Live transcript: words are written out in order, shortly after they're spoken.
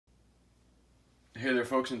Hey there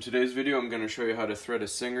folks, in today's video I'm going to show you how to thread a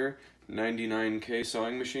Singer 99K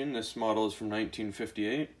sewing machine. This model is from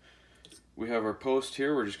 1958. We have our post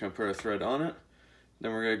here, we're just going to put our thread on it.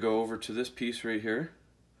 Then we're going to go over to this piece right here.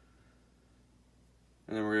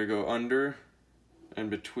 And then we're going to go under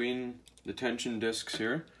and between the tension discs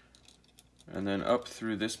here. And then up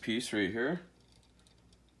through this piece right here.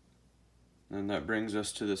 And that brings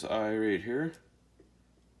us to this eye right here.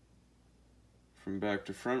 From back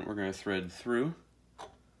to front, we're going to thread through.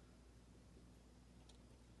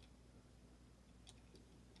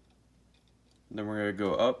 Then we're going to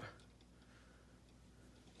go up,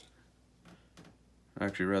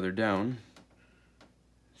 actually rather down,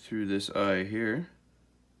 through this eye here.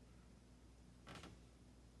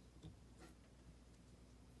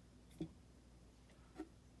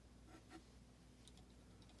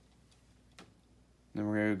 Then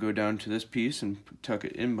we're going to go down to this piece and tuck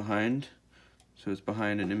it in behind, so it's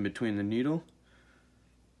behind and in between the needle.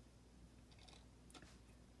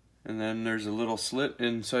 And then there's a little slit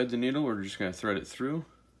inside the needle, we're just going to thread it through.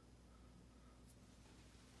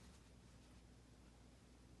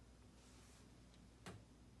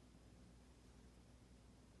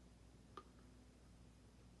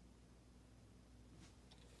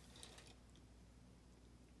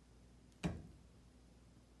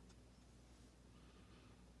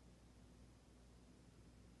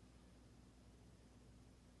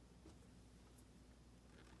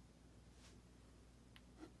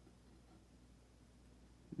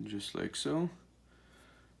 Just like so.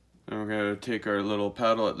 And we're going to take our little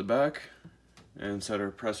paddle at the back and set our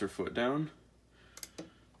presser foot down.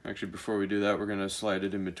 Actually, before we do that, we're going to slide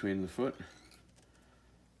it in between the foot.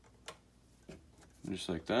 Just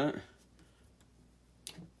like that.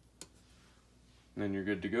 And then you're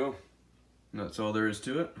good to go. And that's all there is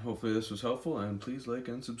to it. Hopefully this was helpful, and please like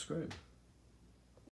and subscribe.